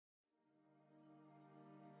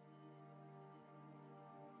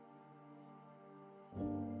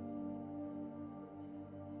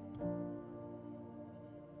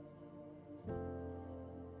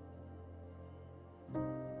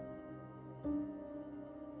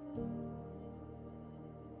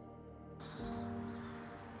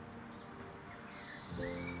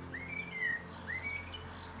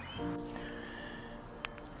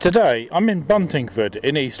Today I'm in Buntingford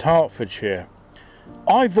in East Hertfordshire.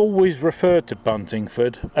 I've always referred to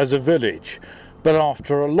Buntingford as a village, but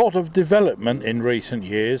after a lot of development in recent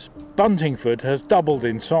years, Buntingford has doubled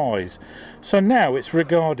in size, so now it's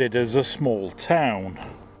regarded as a small town.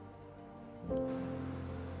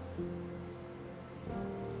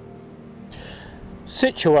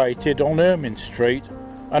 Situated on Ermine Street,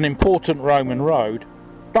 an important Roman road,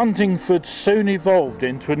 Buntingford soon evolved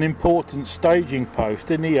into an important staging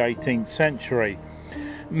post in the 18th century.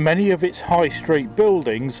 Many of its high street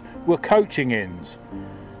buildings were coaching inns.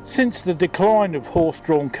 Since the decline of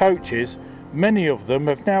horse-drawn coaches, many of them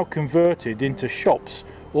have now converted into shops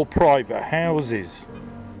or private houses.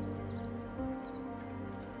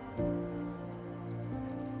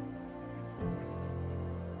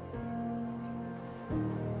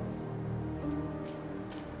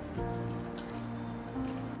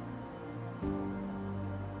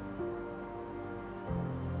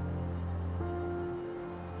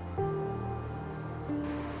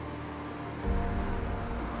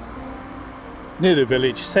 Near the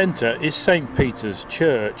village centre is St Peter's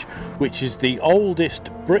Church, which is the oldest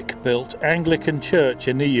brick-built Anglican church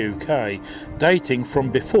in the UK, dating from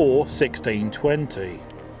before 1620.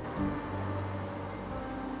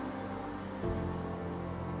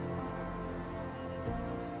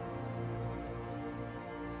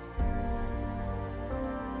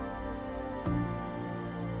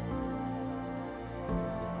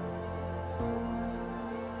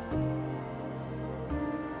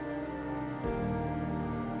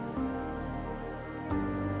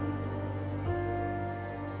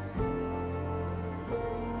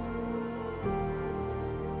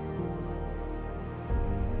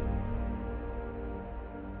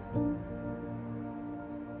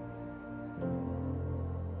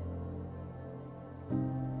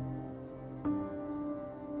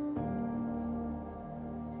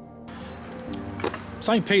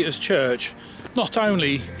 St Peter's Church, not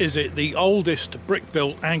only is it the oldest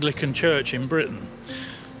brick-built Anglican church in Britain,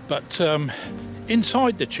 but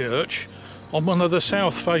inside the church, on one of the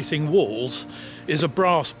south-facing walls, is a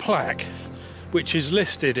brass plaque which is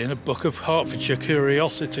listed in a book of Hertfordshire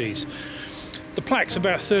curiosities. The plaque's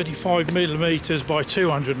about 35mm by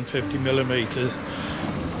 250mm,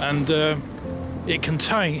 and it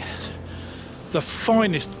contains the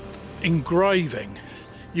finest engraving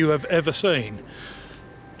you have ever seen.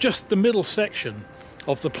 Just the middle section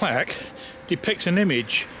of the plaque depicts an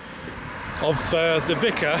image of the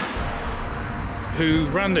vicar who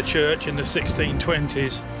ran the church in the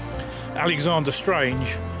 1620s, Alexander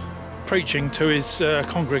Strange, preaching to his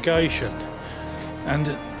congregation.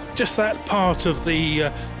 And just that part of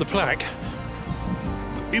the plaque,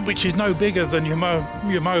 which is no bigger than your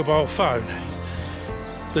mobile phone,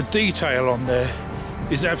 the detail on there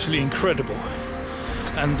is absolutely incredible.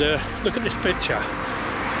 And look at this picture.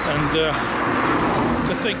 And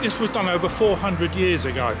to think this was done over 400 years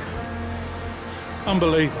ago.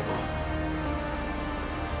 Unbelievable.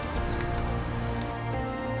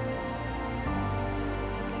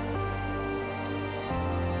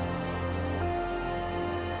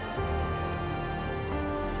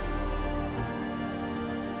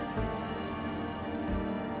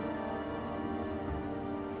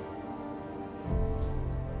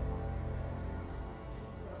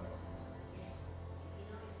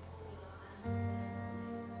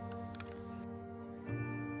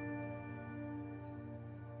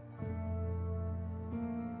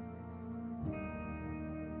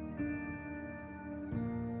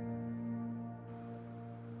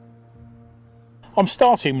 I'm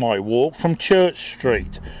starting my walk from Church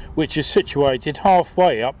Street, which is situated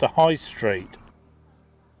halfway up the High Street.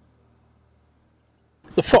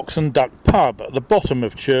 The Fox and Duck pub at the bottom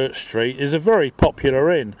of Church Street is a very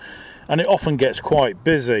popular inn, and it often gets quite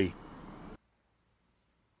busy.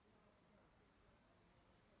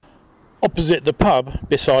 Opposite the pub,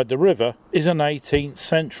 beside the river, is an 18th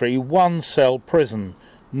century one-cell prison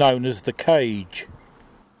known as the Cage.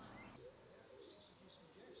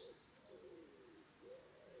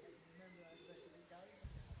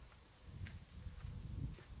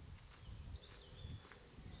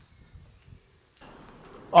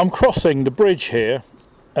 I'm crossing the bridge here,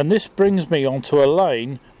 and this brings me onto a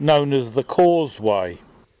lane known as the Causeway.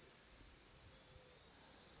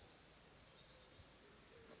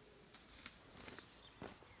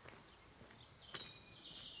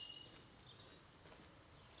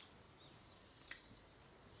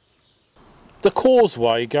 The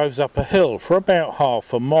Causeway goes up a hill for about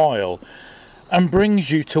half a mile and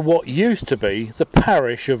brings you to what used to be the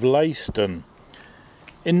parish of Leiston.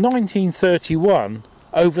 In 1931,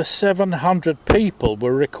 over 700 people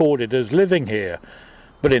were recorded as living here,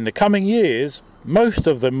 But in the coming years, most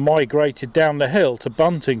of them migrated down the hill to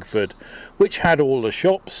Buntingford, which had all the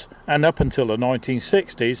shops and, up until the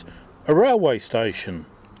 1960s, a railway station.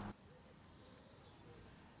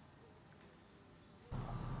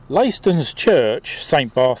 Leyston's church,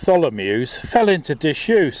 St Bartholomew's, fell into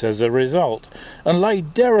disuse as a result and lay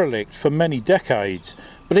derelict for many decades,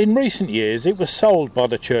 but in recent years it was sold by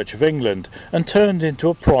the Church of England and turned into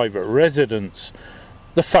a private residence.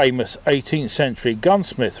 The famous 18th century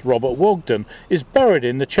gunsmith Robert Wogden is buried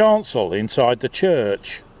in the chancel inside the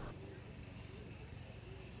church.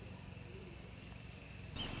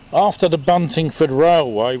 After the Buntingford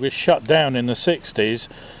Railway was shut down in the 60s,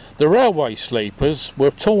 the railway sleepers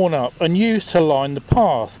were torn up and used to line the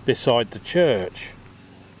path beside the church.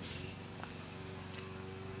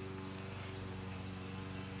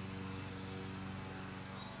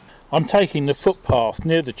 I'm taking the footpath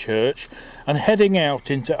near the church and heading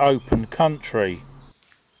out into open country.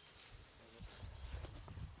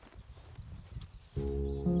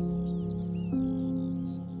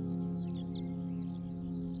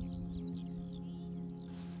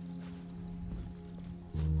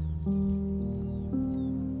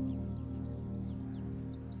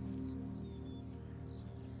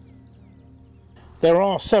 There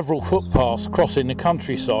are several footpaths crossing the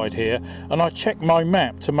countryside here, and I check my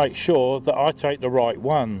map to make sure that I take the right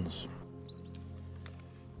ones.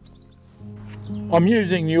 I'm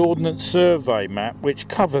using the Ordnance Survey map, which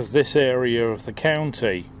covers this area of the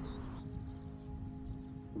county.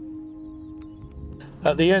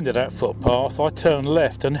 At the end of that footpath, I turn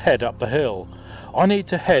left and head up the hill. I need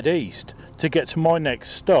to head east to get to my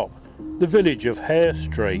next stop, the village of Hare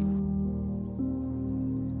Street.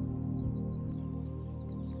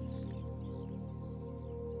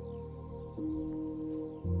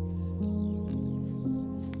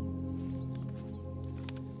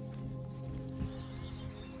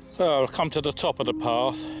 So I've come to the top of the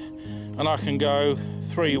path and I can go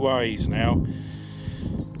three ways now: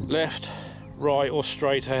 left, right or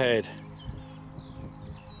straight ahead.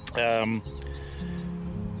 If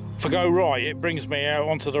I go right, it brings me out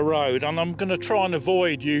onto the road, and I'm going to try and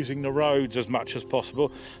avoid using the roads as much as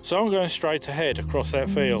possible, so I'm going straight ahead across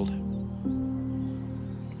that field.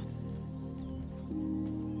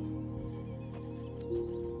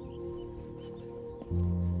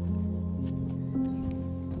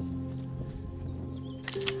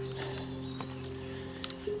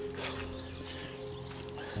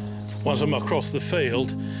 Once I'm across the field,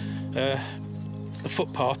 the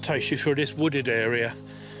footpath takes you through this wooded area,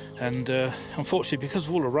 and unfortunately, because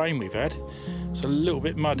of all the rain we've had, it's a little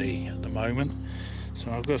bit muddy at the moment,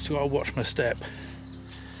 so I've got to watch my step.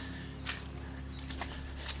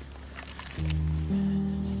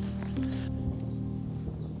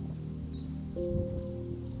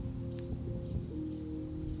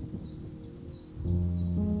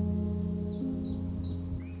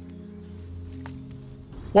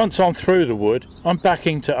 Once I'm through the wood, I'm back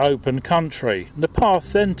into open country. The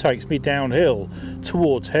path then takes me downhill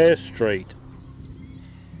towards Hare Street.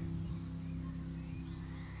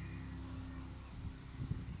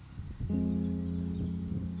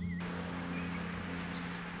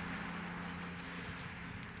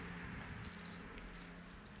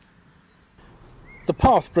 The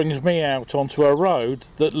path brings me out onto a road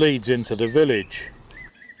that leads into the village.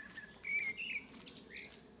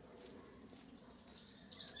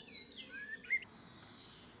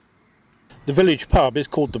 The village pub is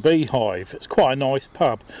called the Beehive. It's quite a nice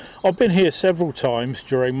pub. I've been here several times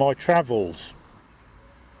during my travels.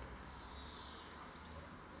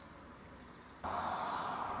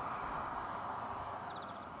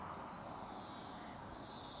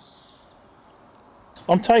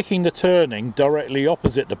 I'm taking the turning directly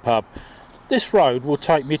opposite the pub. This road will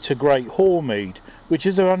take me to Great Hormead, which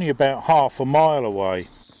is only about half a mile away.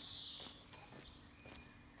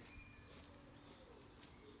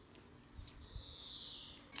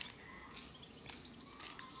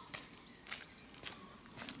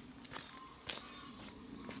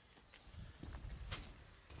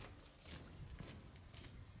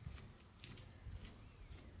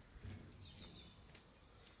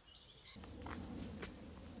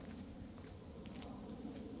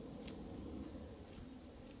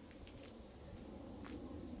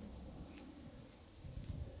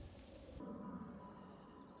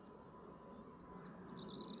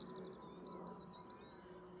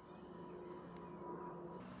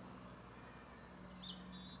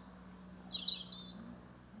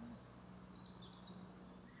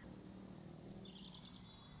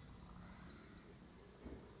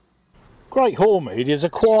 Great Hormead is a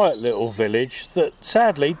quiet little village that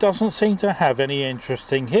sadly doesn't seem to have any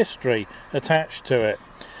interesting history attached to it.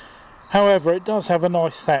 However, it does have a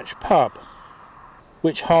nice thatched pub,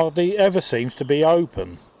 which hardly ever seems to be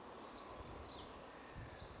open.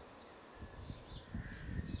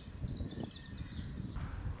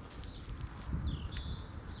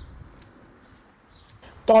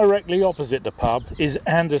 Directly opposite the pub is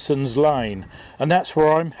Anderson's Lane, and that's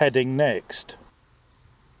where I'm heading next.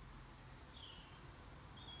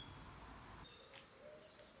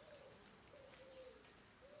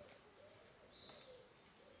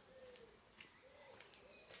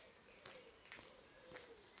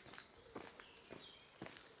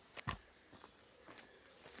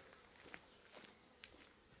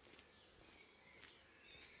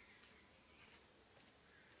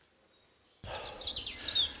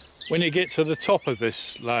 When you get to the top of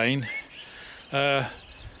this lane,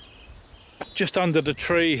 just under the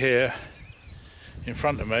tree here in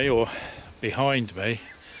front of me or behind me,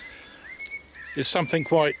 is something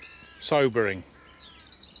quite sobering.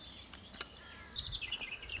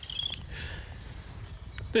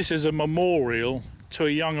 This is a memorial to a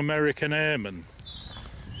young American airman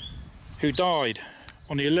who died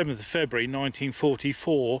on the 11th of February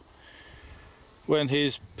 1944 when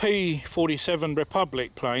his P-47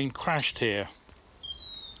 Republic plane crashed here.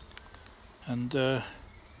 And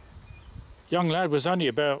young lad was only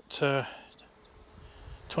about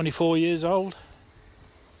 24 years old.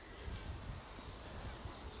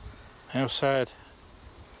 How sad.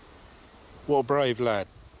 What a brave lad.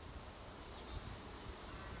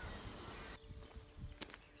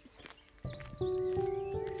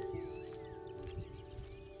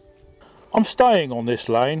 I'm staying on this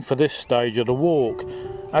lane for this stage of the walk,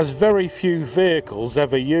 as very few vehicles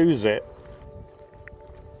ever use it.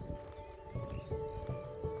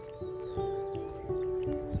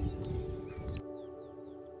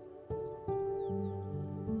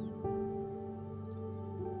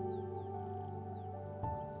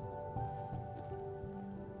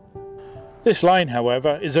 This lane,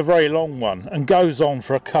 however, is a very long one and goes on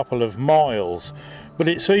for a couple of miles, but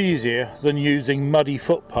it's easier than using muddy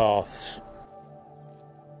footpaths.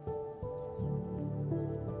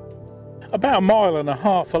 About a mile and a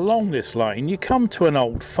half along this lane you come to an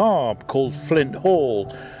old farm called Flint Hall,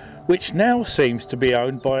 which now seems to be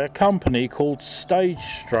owned by a company called Stage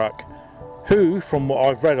Struck, who, from what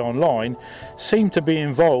I've read online, seem to be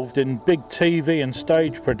involved in big TV and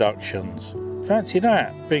stage productions. Fancy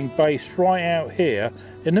that, being based right out here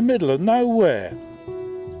in the middle of nowhere.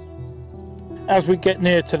 As we get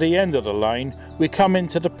near to the end of the lane, we come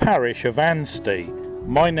into the parish of Anstey,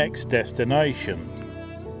 my next destination.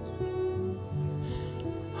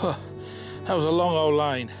 That was a long old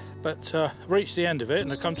lane, but reached the end of it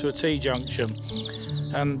and I come to a T-junction,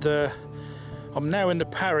 and I'm now in the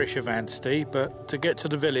parish of Anstey, but to get to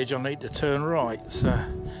the village I need to turn right, so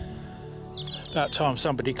about time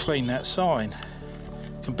somebody cleaned that sign.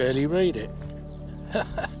 Can barely read it.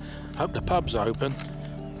 Hope the pub's open.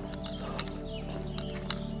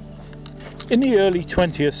 In the early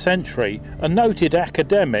 20th century, a noted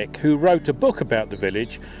academic who wrote a book about the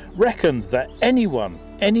village reckons that anyone,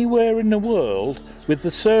 anywhere in the world, with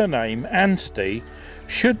the surname Anstey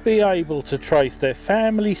should be able to trace their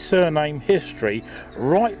family surname history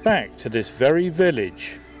right back to this very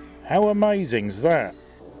village. How amazing's that?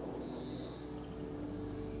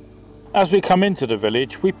 As we come into the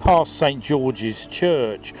village, we pass St George's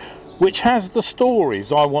Church, which has the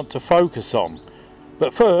stories I want to focus on.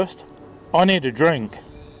 But first, I need a drink.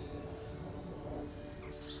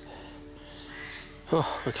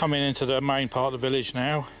 Oh, we're coming into the main part of the village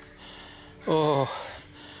now. Oh,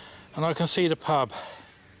 and I can see the pub.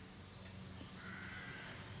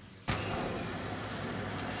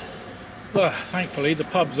 Well, thankfully the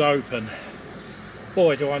pub's open.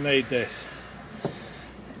 Boy, do I need this.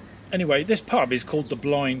 Anyway, this pub is called the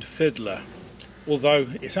Blind Fiddler, although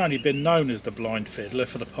it's only been known as the Blind Fiddler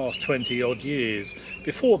for the past 20 odd years.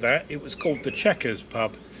 Before that it was called the Checkers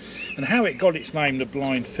pub, and how it got its name, the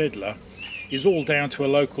Blind Fiddler, is all down to a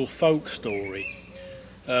local folk story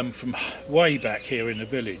from way back here in the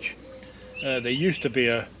village. There used to be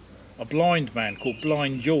a blind man called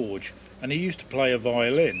Blind George, and he used to play a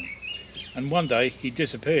violin, and one day he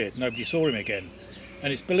disappeared. Nobody saw him again,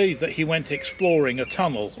 and it's believed that he went exploring a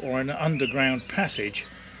tunnel or an underground passage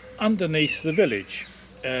underneath the village,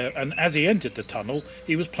 and as he entered the tunnel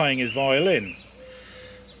he was playing his violin,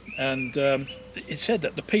 and it's said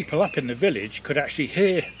that the people up in the village could actually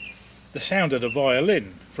hear the sound of the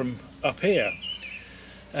violin from up here,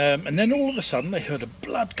 and then all of a sudden they heard a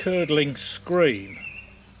blood-curdling scream,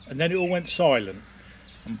 and then it all went silent,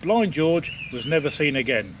 and Blind George was never seen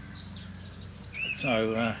again.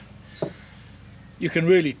 So you can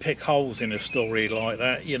really pick holes in a story like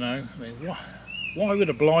that, you know. I mean, why would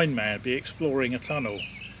a blind man be exploring a tunnel?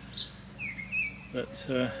 But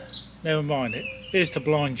never mind it. Here's to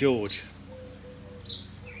Blind George.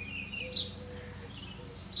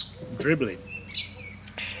 Dribbling.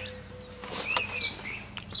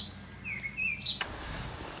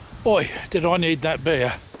 Boy, did I need that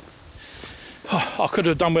beer. Oh, I could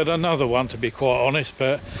have done with another one, to be quite honest,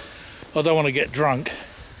 but I don't want to get drunk.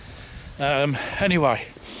 Anyway,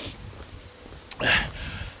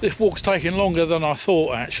 this walk's taking longer than I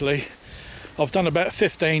thought actually. I've done about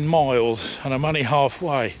 15 miles and I'm only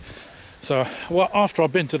halfway. So well, after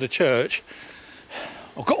I've been to the church,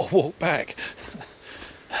 I've got to walk back.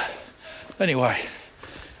 Anyway,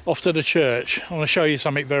 off to the church. I want to show you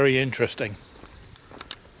something very interesting.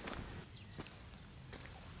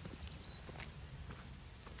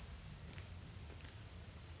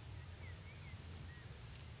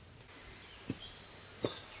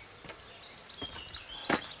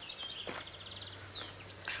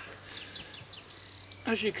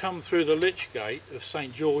 As you come through the lich gate of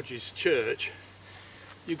St George's Church,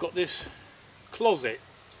 you've got this closet.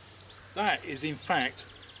 That is in fact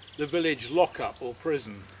the village lockup or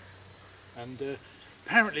prison, and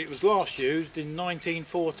apparently it was last used in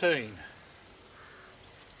 1914.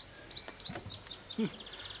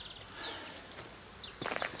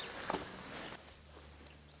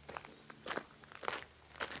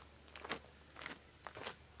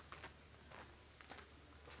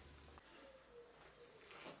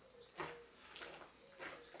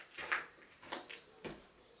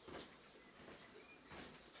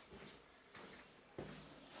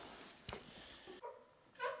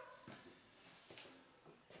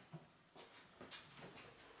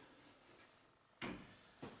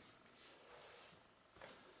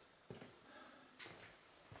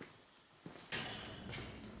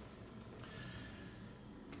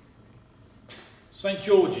 St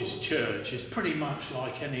George's Church is pretty much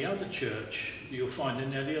like any other church you'll find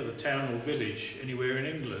in any other town or village anywhere in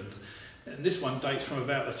England. And this one dates from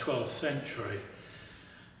about the 12th century.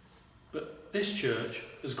 But this church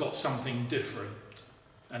has got something different,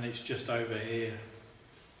 and it's just over here.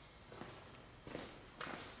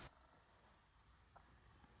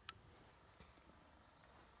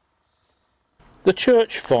 The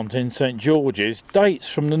church font in St George's dates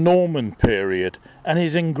from the Norman period and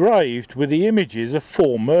is engraved with the images of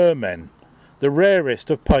 4 mermen, the rarest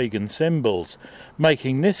of pagan symbols,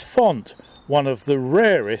 making this font one of the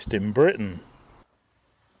rarest in Britain.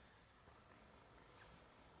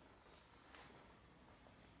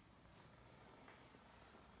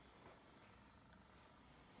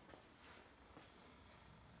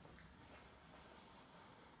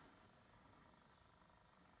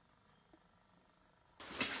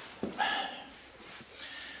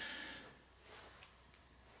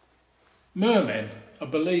 Mermen are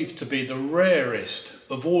believed to be the rarest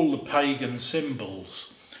of all the pagan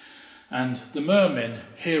symbols, and the mermen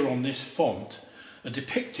here on this font are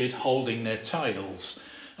depicted holding their tails,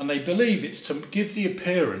 and they believe it's to give the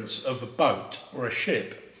appearance of a boat or a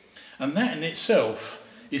ship, and that in itself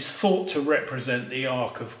is thought to represent the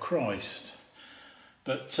Ark of Christ.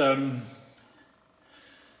 But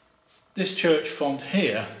this church font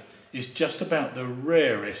here is just about the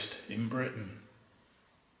rarest in Britain.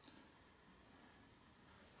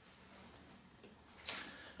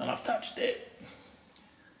 And I've touched it.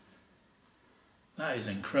 That is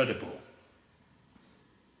incredible.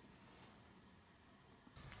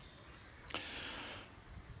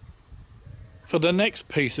 For the next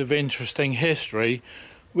piece of interesting history,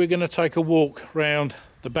 we're going to take a walk round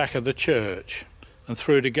the back of the church and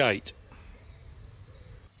through the gate.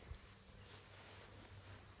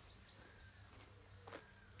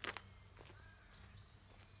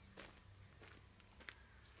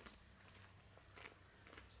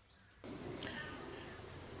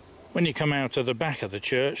 When you come out of the back of the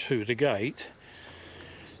church through the gate,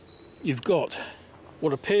 you've got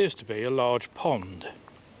what appears to be a large pond.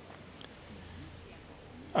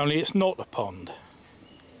 Only it's not a pond.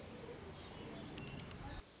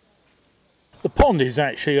 The pond is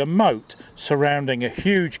actually a moat surrounding a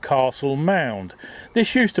huge castle mound.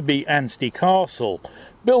 This used to be Anstey Castle,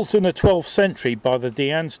 built in the 12th century by the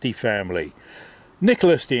Anstey family.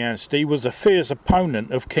 Nicholas Anstey was a fierce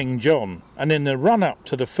opponent of King John, and in the run-up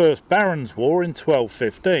to the First Barons' War in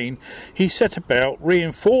 1215, he set about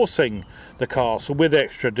reinforcing the castle with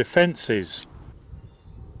extra defences.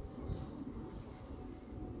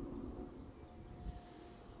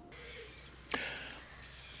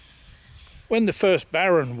 When the First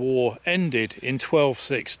Barron War ended in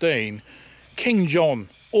 1216, King John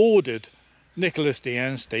ordered Nicholas de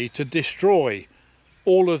Anstey to destroy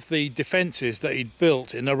all of the defences that he'd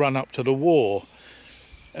built in the run-up to the war,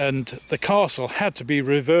 and the castle had to be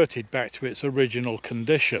reverted back to its original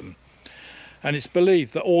condition. And it's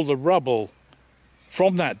believed that all the rubble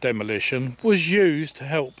from that demolition was used to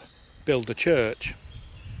help build the church.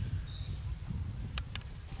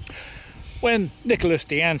 When Nicholas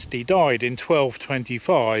de Anstey died in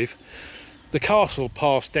 1225, the castle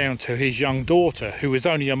passed down to his young daughter, who was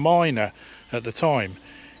only a minor at the time.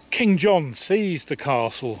 King John seized the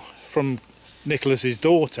castle from Nicholas's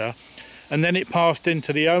daughter, and then it passed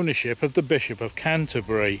into the ownership of the Bishop of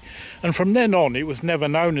Canterbury. And from then on, it was never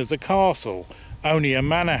known as a castle, only a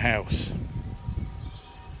manor house.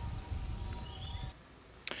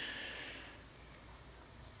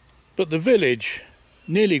 But the village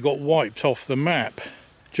nearly got wiped off the map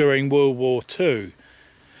during World War II.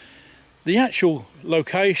 The actual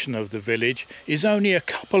location of the village is only a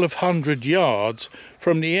couple of 100 yards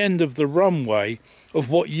from the end of the runway of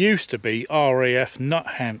what used to be RAF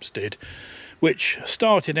Nuthampstead, which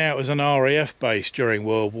started out as an RAF base during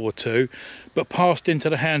World War II, but passed into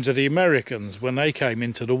the hands of the Americans when they came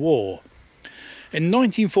into the war. In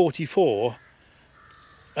 1944,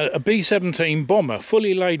 a B-17 bomber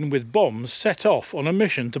fully laden with bombs set off on a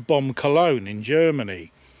mission to bomb Cologne in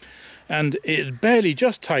Germany. And it had barely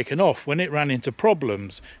just taken off when it ran into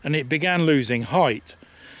problems and it began losing height.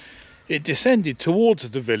 It descended towards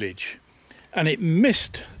the village and it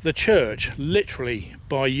missed the church literally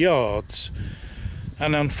by yards.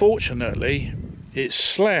 And unfortunately, it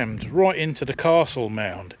slammed right into the castle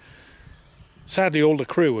mound. Sadly, all the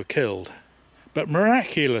crew were killed. But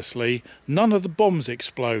miraculously, none of the bombs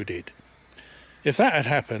exploded. If that had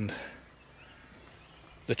happened,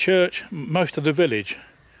 the church, most of the village,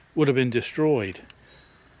 would have been destroyed.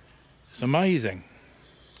 It's amazing.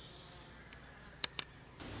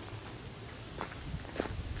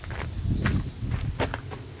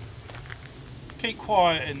 Keep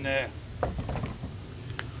quiet in there.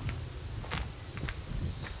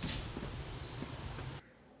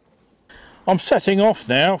 I'm setting off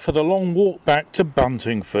now for the long walk back to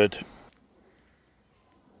Buntingford.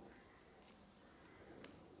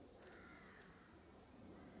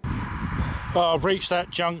 Well, I've reached that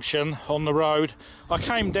junction on the road. I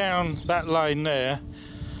came down that lane there,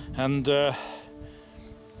 and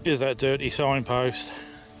here's that dirty signpost.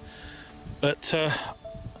 But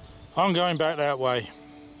I'm going back that way.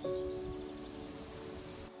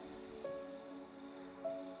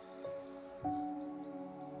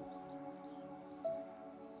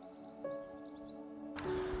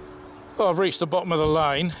 Well, I've reached the bottom of the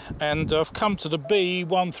lane and I've come to the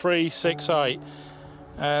B1368,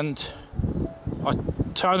 and I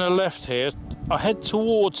turn a left here. I head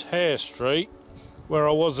towards Hare Street where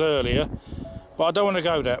I was earlier, but I don't want to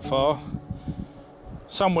go that far.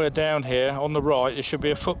 Somewhere down here on the right there should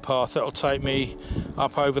be a footpath that'll take me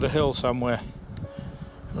up over the hill somewhere.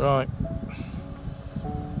 Right.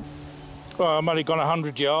 Well, I'm only gone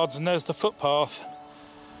 100 yards and there's the footpath,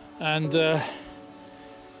 and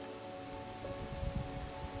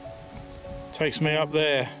takes me up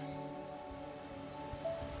there.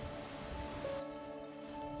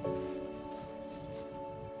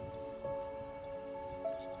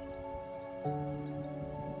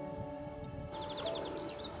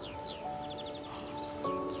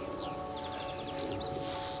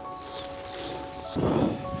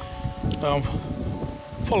 I'm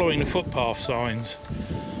following the footpath signs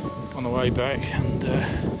on the way back, and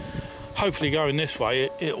hopefully going this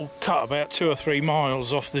way it'll cut about 2 or 3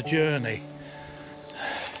 miles off the journey.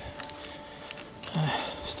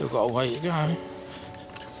 Still got a way to go.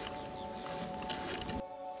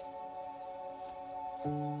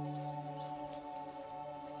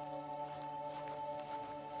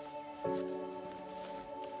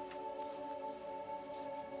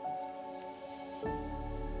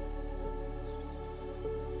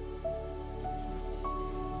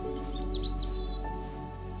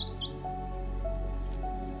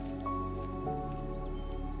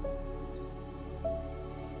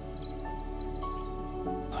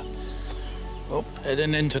 Oh,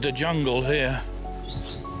 heading into the jungle here.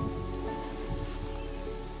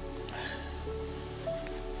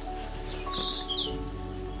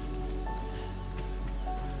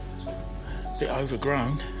 Bit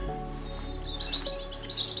overgrown.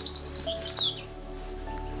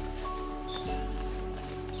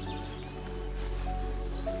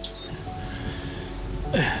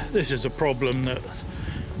 This is a problem that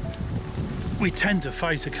we tend to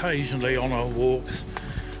face occasionally on our walks.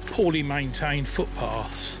 Poorly maintained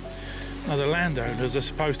footpaths. the landowners are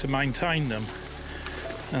supposed to maintain them,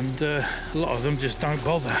 and a lot of them just don't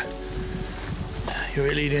bother. You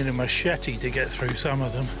really need a machete to get through some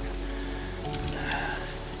of them.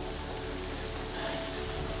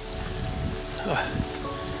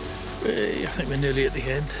 I think we're nearly at the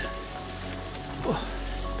end.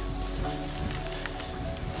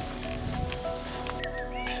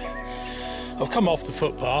 I've come off the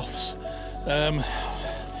footpaths. A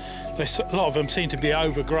lot of them seem to be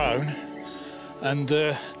overgrown, and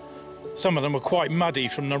some of them are quite muddy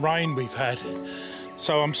from the rain we've had.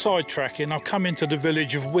 So I'm sidetracking. I've come into the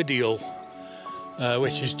village of Whittiel,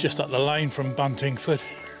 which is just up the lane from Buntingford,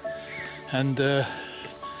 and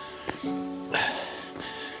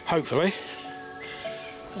hopefully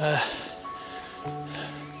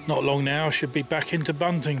not long now I should be back into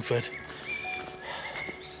Buntingford.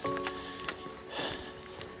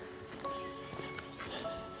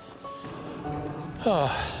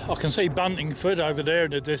 I can see Buntingford over there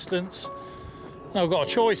in the distance. Now I've got a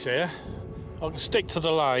choice here. I can stick to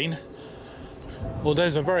the lane, or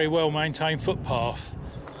there's a very well maintained footpath.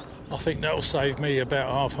 I think that'll save me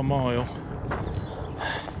about half a mile.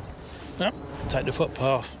 Yep, take the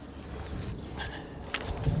footpath.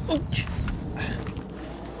 Ouch.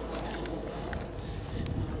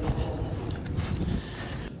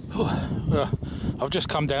 I've just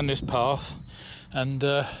come down this path, and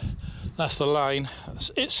that's the lane.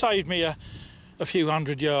 It saved me a few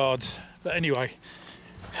hundred yards, but anyway,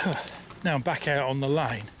 now I'm back out on the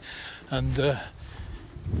lane, and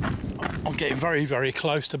I'm getting very, very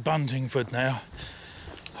close to Buntingford now.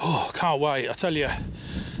 Oh, can't wait. I tell you,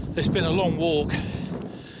 it's been a long walk,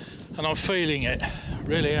 and I'm feeling it,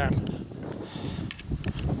 really am.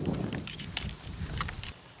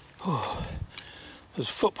 Oh, there's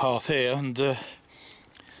a footpath here, and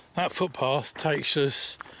that footpath takes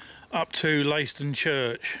us up to Leiston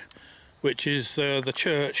Church, which is the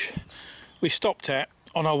church we stopped at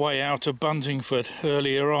on our way out of Buntingford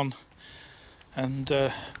earlier on. And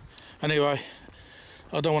anyway,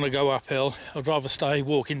 I don't want to go uphill. I'd rather stay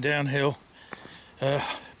walking downhill.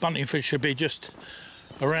 Buntingford should be just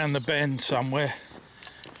around the bend somewhere.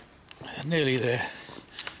 Nearly there.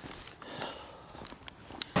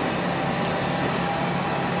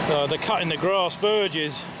 They're cutting the grass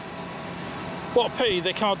verges. What a pity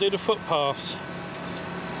they can't do the footpaths.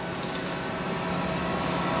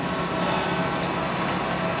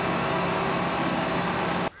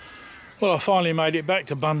 Well, I finally made it back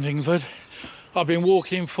to Buntingford. I've been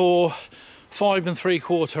walking for 5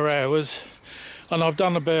 3/4 hours, and I've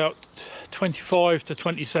done about 25 to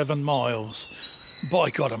 27 miles.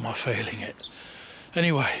 By God, am I feeling it.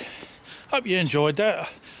 Anyway, hope you enjoyed that,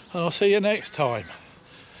 and I'll see you next time.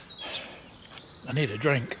 I need a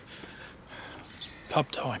drink. Pub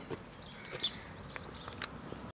time.